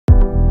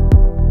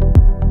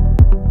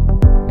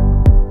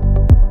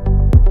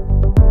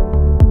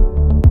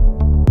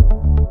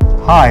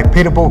Hi,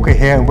 Peter Walker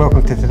here, and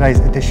welcome to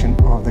today's edition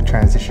of The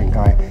Transition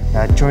Guy.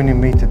 Now,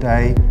 joining me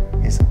today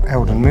is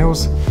Alden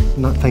Mills.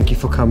 Thank you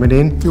for coming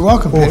in. You're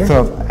welcome, Peter. Author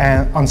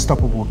of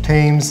Unstoppable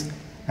Teams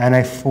and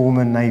a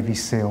former Navy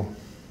SEAL.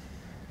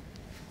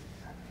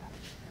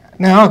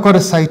 Now, I've got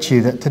to say to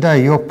you that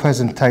today your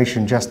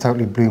presentation just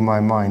totally blew my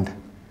mind,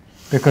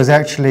 because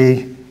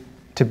actually,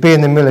 to be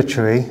in the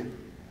military,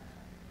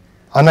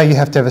 I know you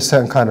have to have a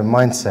certain kind of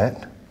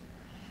mindset,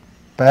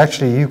 but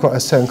actually you've got a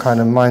certain kind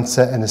of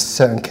mindset and a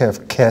certain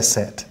care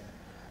set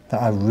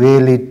that I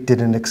really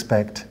didn't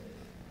expect.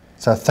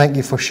 So thank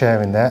you for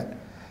sharing that.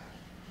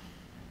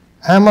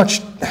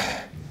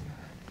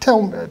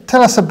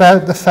 Tell us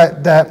about the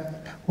fact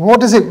that,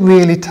 what does it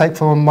really take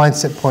from a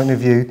mindset point of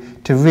view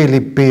to really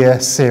be a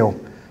SEAL?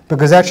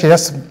 Because actually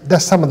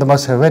that's some of the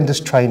most horrendous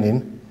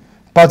training.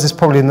 BUD/S is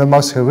probably the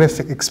most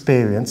horrific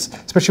experience,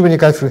 especially when you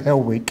go through Hell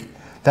Week,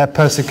 that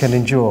person can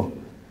endure.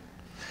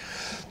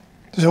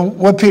 So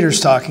what Peter's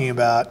talking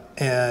about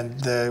and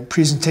the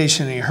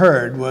presentation he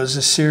heard was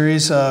a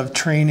series of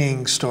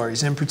training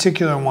stories, in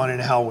particular one in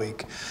Hell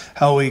Week.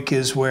 Hell Week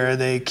is where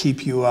they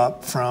keep you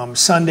up from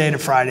Sunday to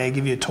Friday,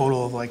 give you a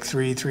total of like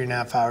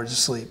 3.5 hours of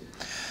sleep.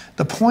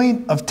 The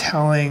point of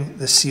telling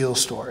the SEAL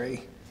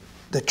story,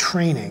 the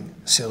training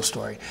SEAL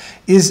story,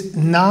 is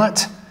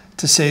not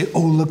to say,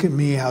 oh, look at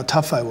me, how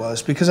tough I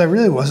was, because I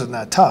really wasn't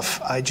that tough.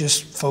 I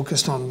just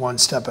focused on one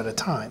step at a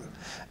time.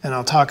 And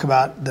I'll talk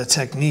about the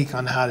technique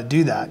on how to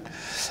do that.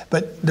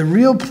 But the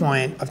real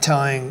point of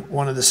telling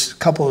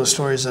couple of the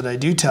stories that I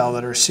do tell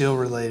that are SEAL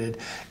related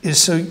is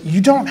so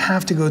you don't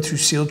have to go through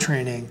SEAL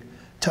training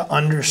to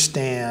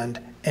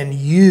understand and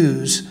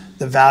use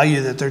the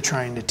value that they're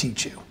trying to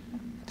teach you.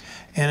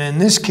 And in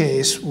this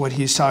case, what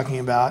he's talking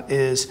about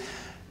is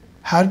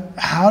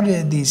how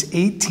did these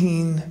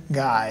 18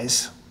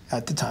 guys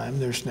at the time,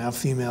 there's now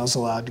females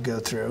allowed to go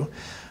through,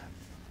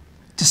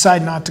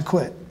 decide not to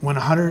quit when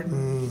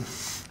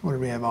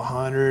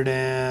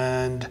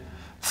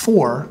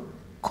 104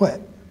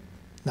 quit,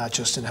 not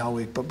just in Hell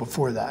Week, but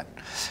before that.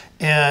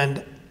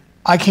 And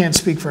I can't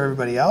speak for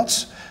everybody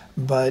else,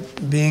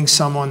 but being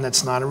someone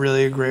that's not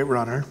really a great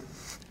runner,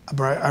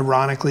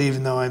 ironically,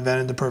 even though I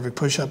invented the perfect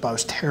push-up, I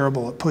was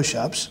terrible at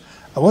push-ups.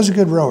 I was a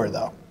good rower,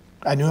 though.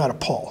 I knew how to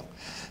pull.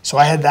 So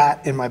I had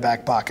that in my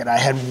back pocket. I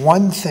had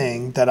one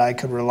thing that I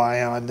could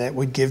rely on that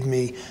would give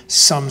me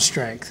some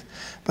strength.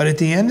 But at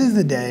the end of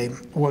the day,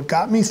 what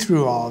got me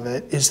through all of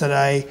it is that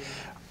I,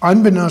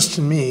 unbeknownst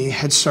to me,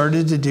 had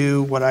started to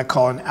do what I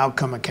call an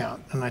outcome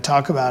account. And I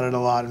talk about it a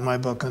lot in my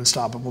book,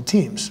 Unstoppable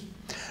Teams.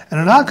 And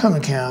an outcome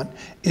account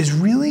is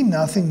really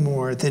nothing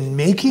more than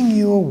making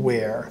you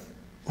aware,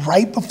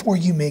 right before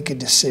you make a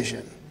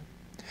decision,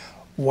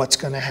 what's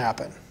going to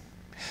happen.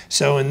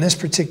 So in this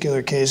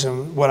particular case,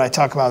 what I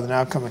talk about with an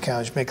outcome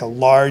account is make a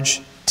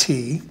large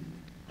T.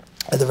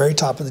 At the very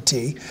top of the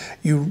T,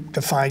 you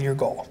define your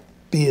goal.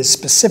 Be as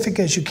specific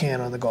as you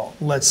can on the goal.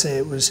 Let's say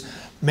it was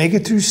make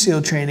it through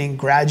SEAL training,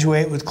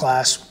 graduate with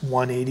class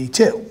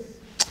 182.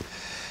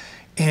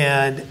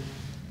 And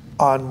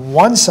on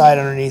one side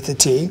underneath the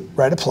T,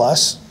 write a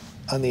plus.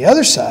 On the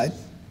other side,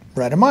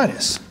 write a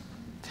minus.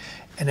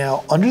 And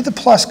now under the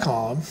plus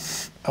column,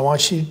 I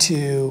want you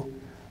to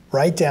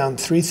write down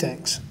 3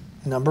 things.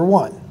 Number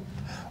 1,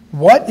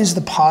 what is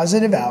the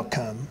positive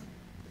outcome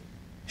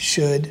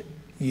should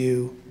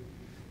you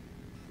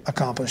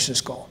accomplish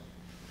this goal?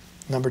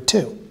 Number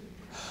 2,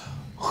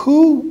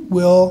 who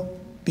will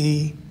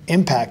be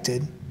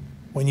impacted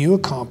when you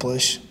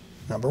accomplish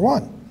number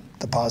 1,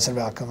 the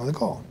positive outcome of the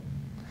goal?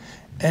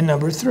 And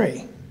number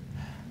 3,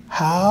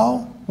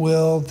 how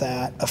will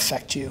that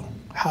affect you?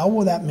 How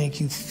will that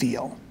make you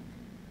feel?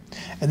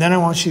 And then I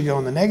want you to go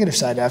on the negative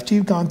side after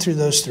you've gone through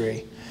those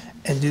 3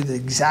 and do the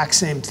exact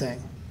same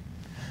thing.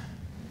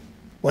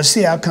 What's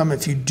the outcome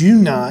if you do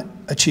not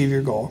achieve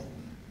your goal?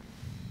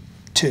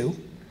 2,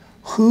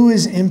 who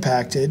is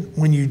impacted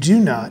when you do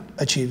not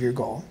achieve your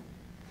goal?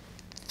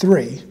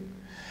 3,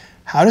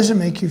 how does it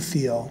make you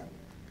feel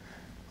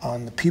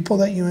on the people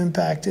that you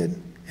impacted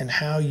and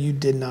how you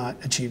did not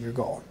achieve your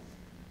goal?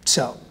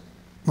 So,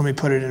 let me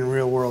put it in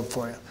real world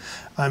for you.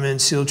 I'm in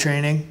SEAL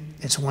training.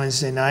 It's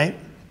Wednesday night.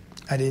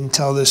 I didn't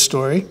tell this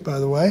story, by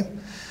the way.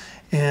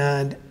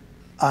 And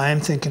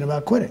I'm thinking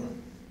about quitting.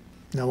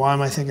 Now, why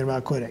am I thinking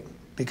about quitting?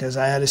 Because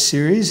I had a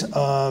series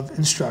of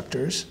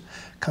instructors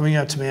coming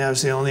up to me. I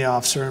was the only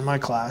officer in my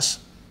class.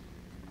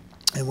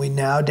 And we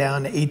now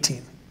down to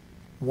 18.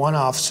 One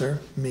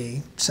officer,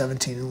 me,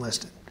 17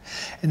 enlisted.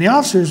 And the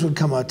officers would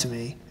come up to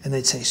me and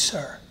they'd say,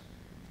 sir,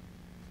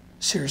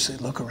 seriously,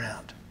 look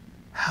around.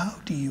 How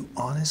do you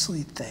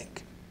honestly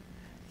think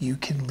you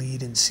can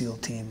lead in SEAL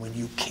team when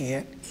you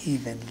can't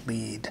even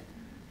lead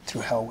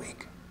through Hell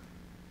Week?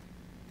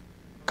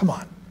 Come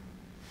on,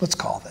 let's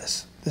call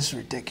this. This is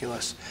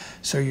ridiculous.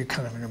 So you're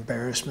kind of an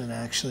embarrassment,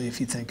 actually, if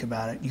you think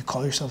about it. You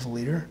call yourself a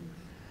leader?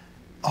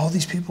 All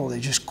these people,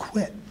 they just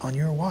quit on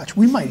your watch.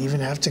 We might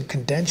even have to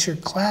condense your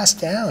class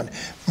down,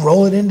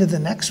 roll it into the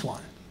next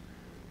one.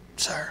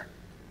 Sir,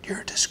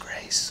 you're a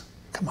disgrace.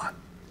 Come on,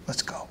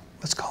 let's go.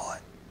 Let's call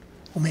it.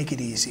 We'll make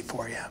it easy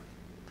for you.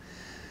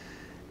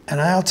 And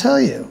I'll tell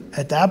you,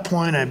 at that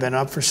point, I'd been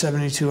up for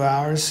 72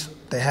 hours.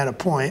 They had a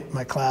point.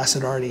 My class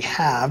had already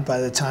halved by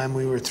the time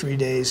we were 3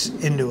 days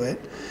into it.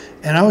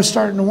 And I was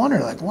starting to wonder,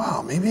 like,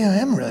 wow, maybe I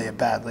am really a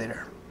bad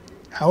leader.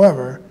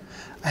 However,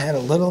 I had a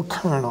little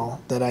kernel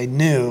that I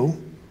knew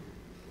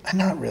I'm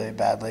not really a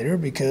bad leader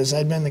because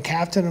I'd been the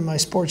captain of my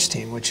sports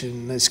team, which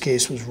in this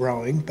case was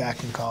rowing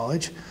back in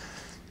college.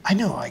 I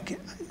know,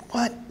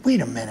 what?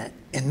 Wait a minute.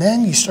 And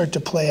then you start to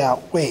play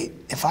out, wait,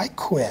 if I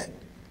quit,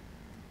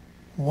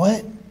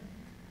 what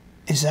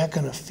is that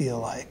going to feel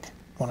like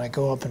when I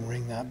go up and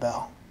ring that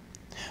bell?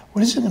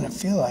 What is it going to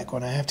feel like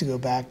when I have to go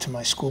back to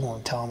my school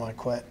and tell them I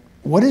quit?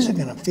 What is it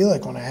going to feel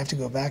like when I have to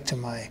go back to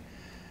my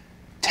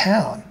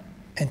town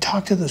and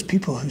talk to those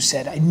people who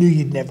said, I knew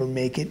you'd never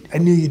make it, I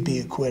knew you'd be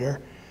a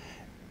quitter?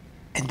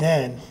 And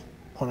then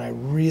when I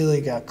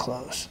really got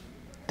close,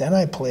 then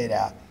I played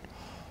out,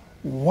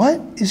 what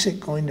is it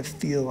going to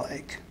feel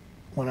like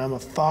when I'm a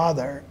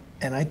father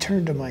and I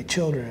turn to my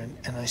children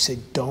and I say,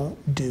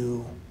 don't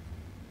do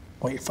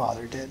what your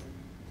father did.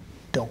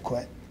 Don't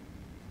quit.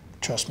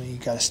 Trust me, you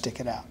got to stick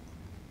it out.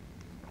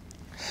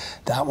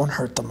 That one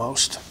hurt the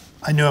most.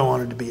 I knew I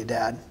wanted to be a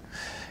dad.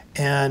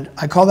 And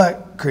I call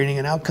that creating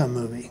an outcome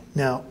movie.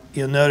 Now,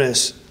 you'll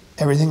notice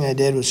everything I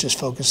did was just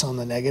focus on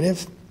the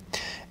negative.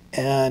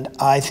 And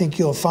I think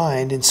you'll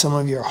find in some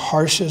of your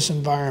harshest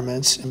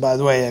environments, and by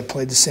the way, I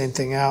played the same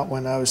thing out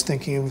when I was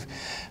thinking of,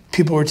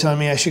 people were telling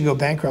me I should go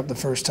bankrupt the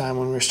first time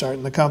when we were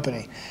starting the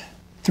company.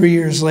 3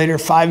 years later,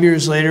 5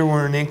 years later,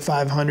 we're an Inc.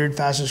 500,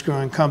 fastest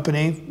growing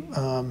company,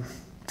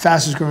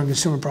 fastest growing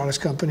consumer products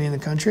company in the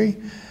country.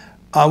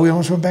 We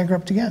almost went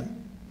bankrupt again.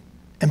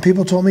 And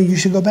people told me you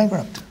should go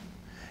bankrupt.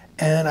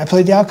 And I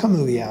played the outcome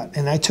movie out.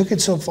 And I took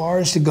it so far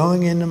as to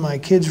going into my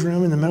kid's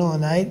room in the middle of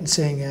the night and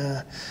saying,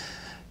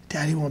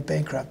 Daddy went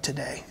bankrupt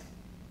today.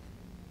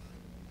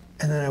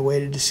 And then I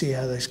waited to see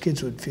how those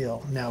kids would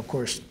feel. Now, of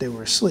course, they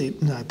were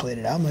asleep, and I played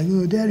it out. I'm like,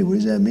 oh, Daddy, what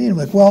does that mean? I'm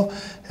like, well,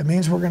 it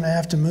means we're going to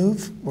have to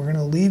move. We're going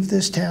to leave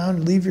this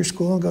town, leave your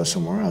school, and go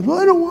somewhere else. Well,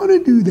 I don't want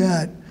to do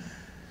that.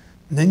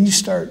 And then you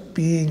start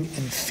being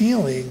and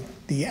feeling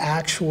the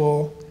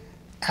actual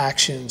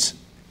actions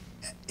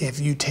if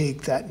you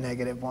take that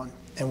negative one.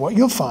 And what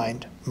you'll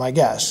find, my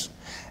guess,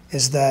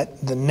 is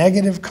that the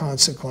negative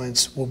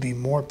consequence will be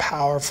more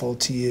powerful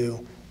to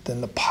you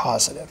than the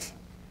positive.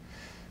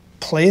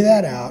 Play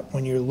that out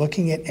when you're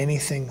looking at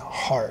anything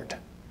hard.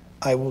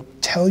 I will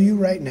tell you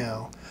right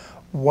now,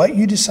 what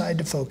you decide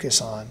to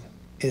focus on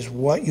is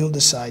what you'll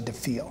decide to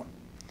feel.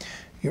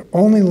 Your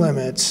only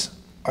limits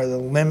are the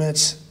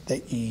limits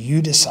that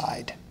you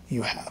decide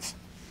you have.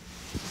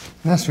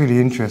 That's really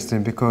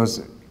interesting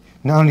because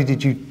not only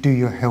did you do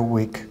your Hell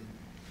Week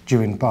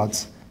during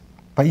Buds,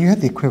 but you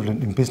had the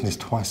equivalent in business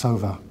twice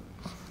over.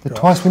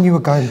 Twice when you were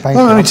going bankrupt.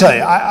 Well, let me tell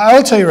you,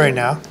 I'll tell you right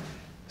now,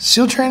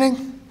 SEAL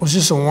training was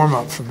just a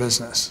warm-up for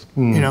business.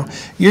 You know,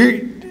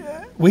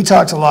 we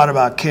talked a lot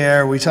about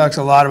care. We talked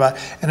a lot about,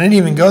 and I didn't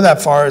even go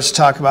that far as to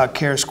talk about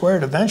care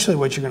squared. Eventually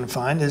what you're going to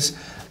find is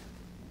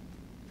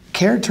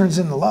care turns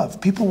into love.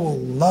 People will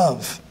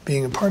love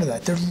being a part of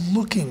that. They're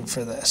looking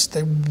for this.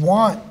 They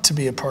want to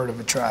be a part of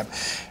a tribe.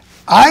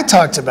 I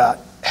talked about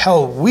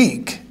Hell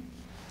Week.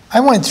 I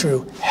went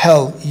through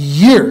hell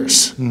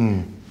years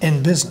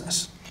in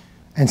business.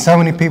 And so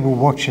many people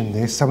watching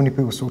this, so many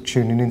people sort of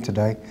tuning in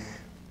today,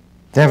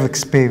 they've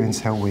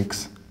experienced Hell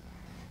Weeks.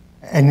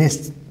 And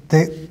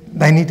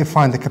they need to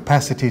find the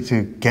capacity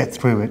to get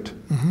through it.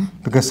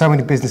 Because so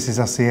many businesses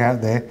I see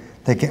out there,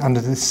 they get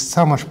under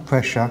so much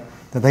pressure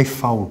that they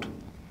fold.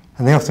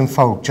 And they often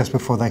fold just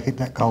before they hit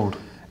that gold.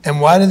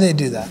 And why do they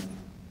do that?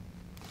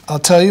 I'll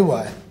tell you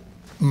why,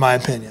 my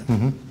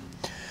opinion.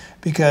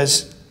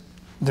 Because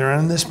they're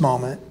in this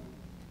moment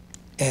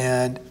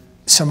and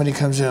somebody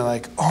comes in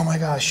like, oh my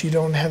gosh, you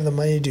don't have the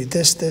money to do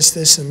this, this,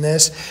 this, and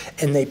this.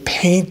 And they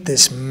paint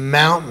this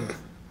mountain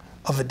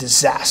of a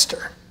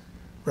disaster,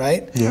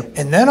 right? Yep.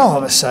 And then all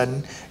of a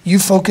sudden, you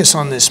focus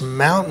on this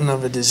mountain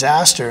of a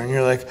disaster and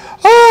you're like,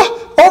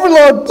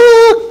 overload,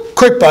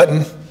 quick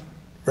button,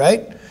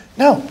 right?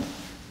 No,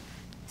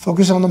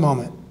 focus on the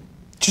moment,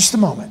 just the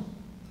moment,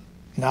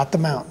 not the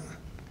mountain.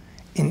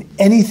 In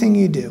anything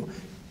you do,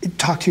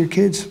 talk to your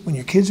kids. When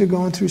your kids are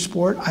going through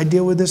sport, I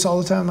deal with this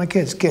all the time with my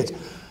kids. Kids,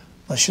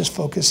 let's just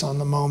focus on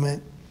the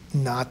moment,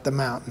 not the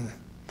mountain.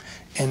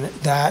 And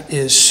that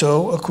is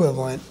so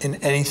equivalent in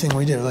anything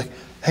we do. Like,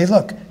 hey,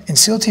 look, in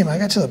SEAL team, I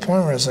got to the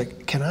point where I was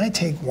like, can I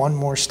take one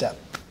more step?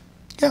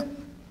 Yeah,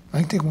 I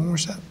can take one more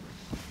step.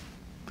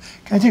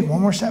 Can I take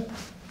one more step?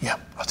 Yeah,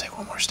 I'll take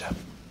one more step.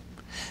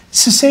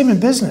 It's the same in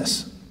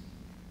business,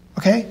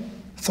 okay?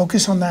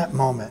 Focus on that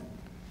moment.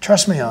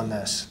 Trust me on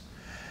this.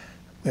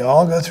 We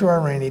all go through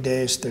our rainy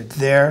days. They're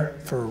there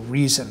for a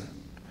reason.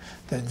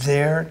 They're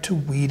there to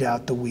weed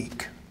out the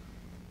weak.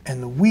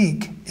 And the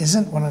weak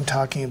isn't what I'm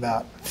talking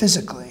about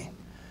physically.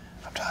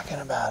 I'm talking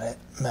about it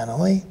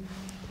mentally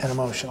and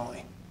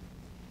emotionally.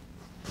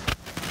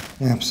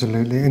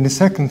 Absolutely. And the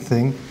second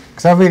thing,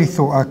 because I really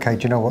thought, okay,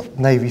 do you know what,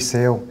 Navy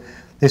SEAL,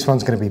 this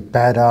one's going to be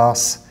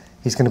badass.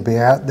 He's going to be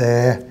out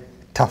there,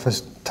 tough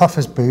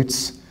as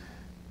boots.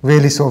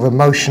 really sort of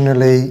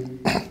emotionally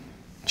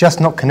just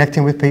not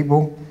connecting with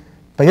people,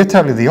 but you're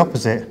totally the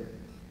opposite.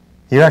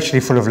 You're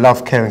actually full of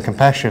love, care and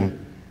compassion,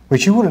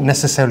 which you wouldn't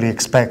necessarily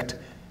expect,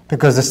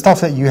 because the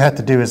stuff that you had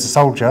to do as a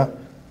soldier,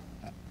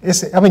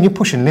 you're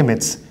pushing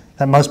limits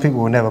that most people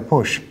will never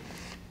push.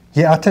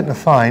 Yet I tend to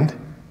find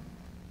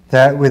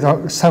that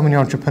with so many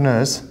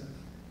entrepreneurs,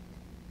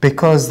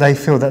 because they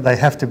feel that they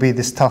have to be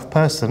this tough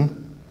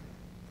person,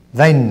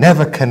 they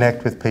never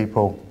connect with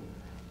people,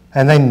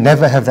 and they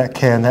never have that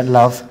care and that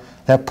love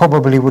that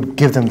probably would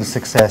give them the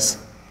success.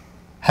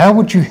 How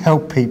would you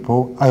help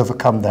people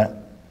overcome that?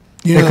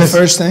 You know the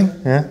first thing?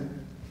 Yeah?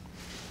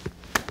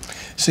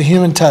 It's a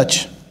human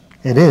touch.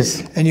 It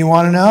is. And you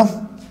want to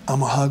know?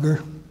 I'm a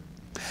hugger.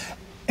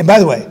 And by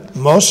the way,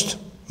 most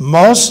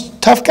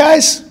tough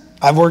guys,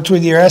 I've worked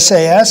with your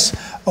SAS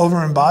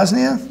over in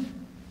Bosnia,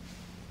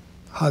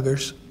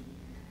 huggers.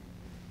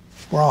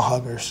 We're all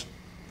huggers,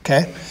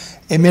 okay?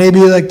 It may be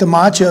like the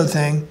macho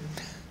thing,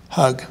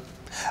 hug.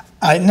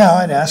 I'd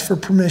ask for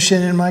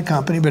permission in my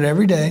company, but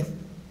every day,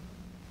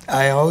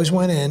 I always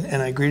went in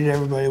and I greeted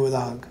everybody with a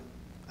hug.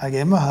 I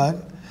gave them a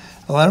hug.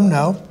 I let them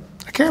know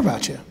I care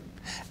about you.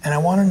 And I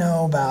want to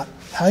know about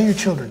how your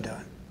children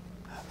doing.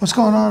 What's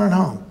going on at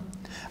home?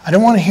 I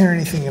don't want to hear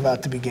anything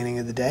about the beginning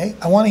of the day.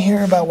 I want to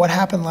hear about what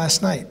happened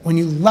last night when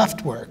you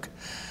left work.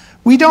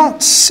 We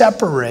don't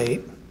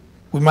separate.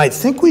 We might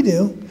think we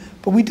do,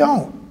 but we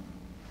don't.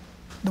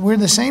 We're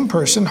the same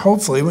person,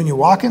 hopefully, when you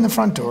walk in the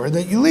front door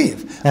that you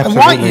leave.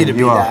 Absolutely, I want you to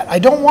be that. I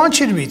don't want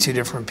you to be two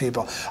different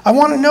people. I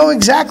want to know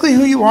exactly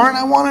who you are, and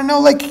I want to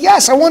know,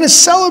 yes, I want to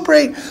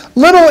celebrate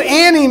little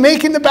Annie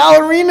making the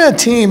ballerina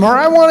team, or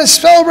I want to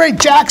celebrate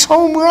Jack's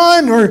home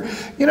run, or,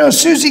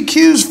 Susie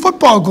Q's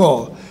football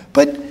goal.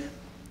 But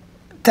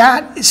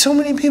so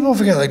many people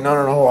forget,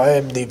 no, I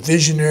am the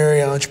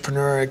visionary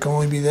entrepreneur. I can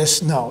only be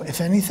this. No,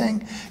 if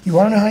anything, you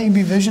want to know how you can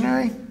be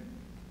visionary?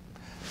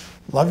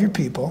 Love your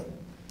people.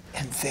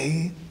 And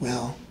they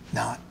will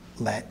not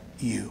let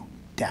you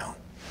down.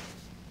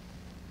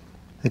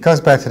 It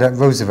goes back to that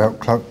Roosevelt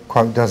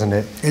quote, doesn't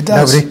it? It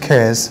does. Nobody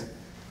cares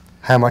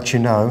how much you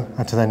know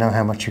until they know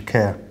how much you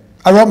care.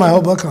 I wrote my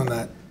whole book on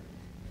that.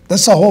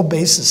 That's the whole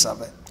basis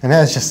of it. And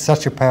that is just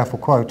such a powerful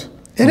quote.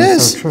 It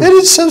is. So it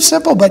is so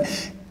simple, but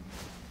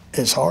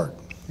it's hard.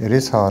 It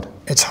is hard.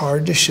 It's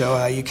hard to show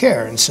how you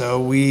care. And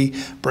so we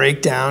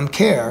break down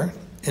care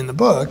in the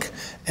book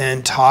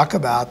and talk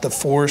about the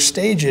 4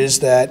 stages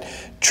that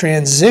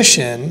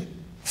transition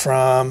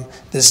from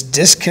this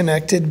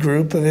disconnected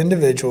group of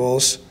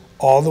individuals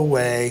all the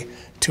way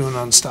to an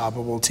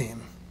unstoppable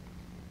team.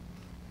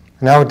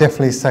 And I would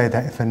definitely say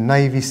that if a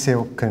Navy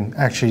SEAL can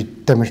actually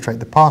demonstrate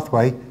the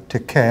pathway to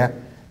care,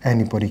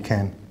 anybody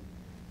can.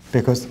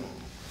 Because,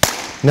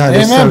 no,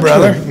 it's so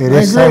brother. true. It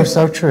is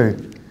so true.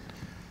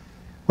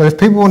 Well, if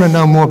people want to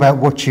know more about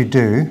what you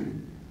do,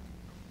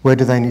 where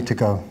do they need to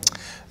go?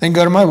 Then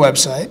go to my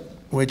website,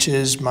 which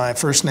is my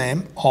first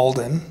name,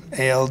 Alden,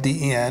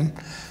 A-L-D-E-N,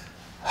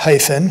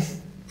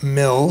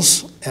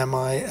 -Mills,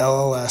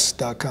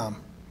 M-I-L-L-S.com.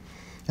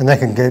 And they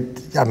can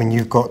get,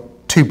 you've got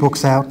 2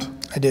 books out.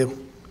 I do.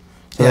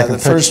 So the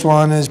first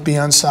one is Be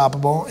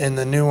Unstoppable, and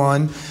the new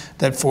one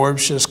that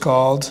Forbes just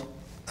called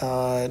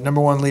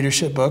 #1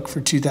 leadership book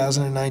for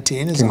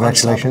 2019 is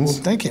Congratulations.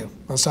 Thank you.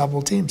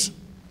 Unstoppable Teams.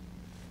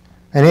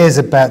 And it is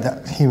about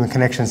that human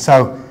connection.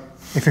 So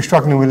if you're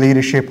struggling with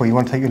leadership or you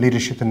want to take your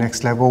leadership to the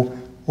next level,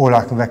 all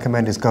I can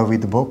recommend is go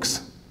read the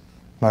books,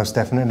 most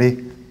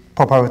definitely.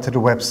 Pop over to the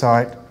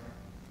website,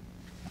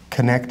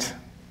 connect.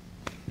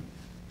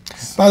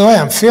 By the way,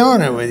 I'm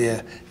feeling it with you.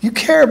 You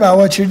care about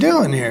what you're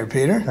doing here,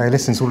 Peter. Hey,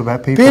 listen, it's all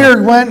about people.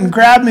 Peter went and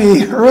grabbed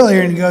me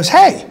earlier and he goes,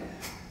 hey,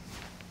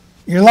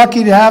 you're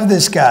lucky to have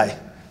this guy.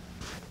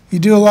 You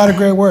do a lot of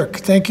great work.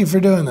 Thank you for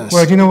doing this.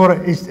 Well, do you know what?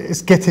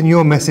 It's getting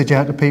your message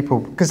out to people.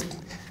 Because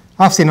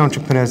I've seen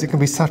entrepreneurs, it can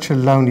be such a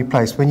lonely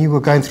place. When you were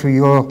going through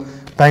your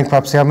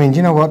bankruptcy, do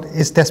you know what?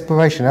 It's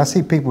desperation. I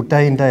see people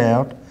day in, day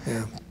out,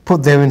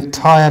 put their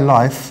entire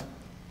life,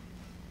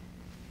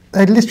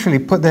 they literally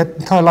put their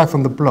entire life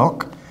on the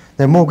block.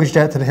 They're mortgaged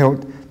out to the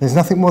hilt. There's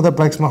nothing more that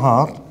breaks my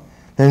heart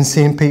than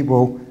seeing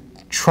people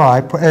try,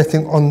 put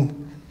everything on,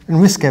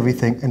 and risk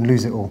everything and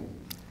lose it all.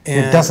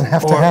 It doesn't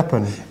have to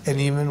happen. And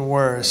even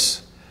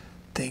worse,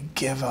 they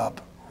give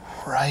up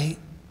right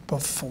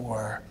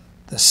before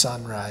the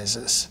sun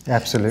rises.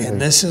 Absolutely.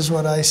 And this is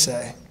what I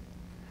say.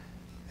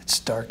 It's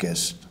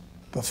darkest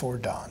before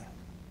dawn.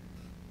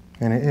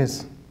 And it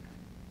is.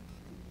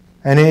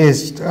 And it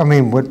is,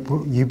 what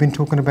you've been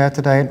talking about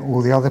today and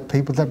all the other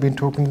people that have been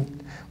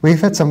talking,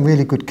 we've had some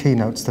really good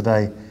keynotes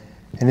today,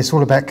 and it's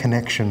all about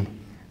connection.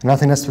 And I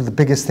think that's the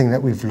biggest thing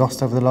that we've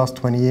lost over the last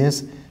 20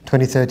 years,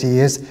 20, 30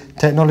 years.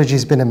 Technology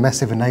has been a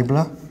massive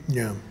enabler,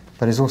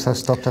 but it's also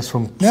stopped us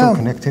from still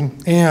connecting.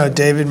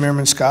 David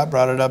Meerman Scott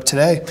brought it up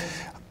today.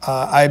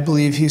 I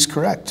believe he's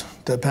correct.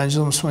 The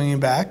pendulum's swinging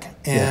back,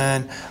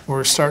 and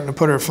we're starting to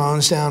put our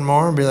phones down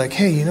more and be like,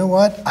 hey, you know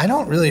what? I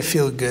don't really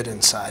feel good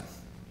inside.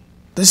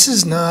 This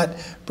is not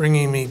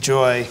bringing me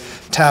joy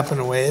tapping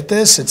away at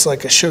this. It's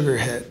like a sugar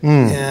hit.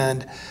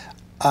 And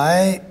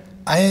I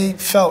I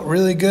felt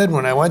really good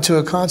when I went to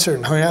a concert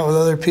and hung out with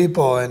other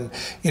people and,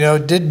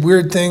 did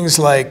weird things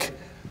like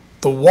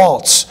the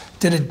waltz,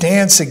 did a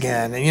dance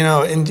again,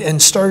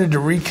 and started to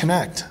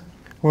reconnect.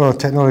 Well,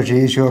 technology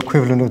is your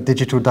equivalent of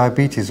digital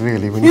diabetes,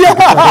 really. When you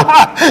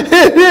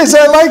It is.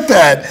 I like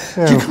that.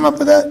 Yeah. Did you come up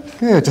with that?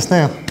 Yeah, just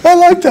now. I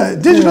like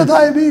that. Digital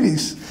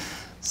diabetes.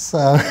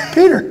 So,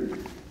 Peter,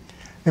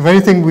 if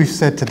anything we've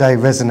said today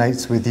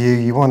resonates with you,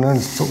 you want to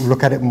sort of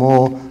look at it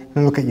more,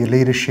 look at your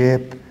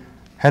leadership,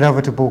 head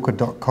over to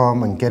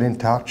Bulka.com and get in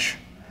touch.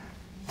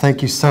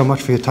 Thank you so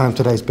much for your time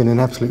today. It's been an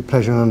absolute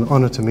pleasure and an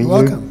honor to meet you.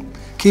 Welcome.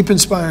 Keep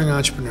inspiring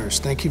entrepreneurs.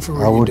 Thank you for what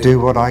you do. I will do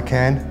what I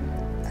can.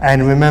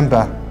 And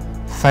remember,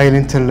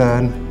 failing to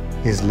learn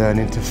is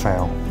learning to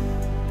fail.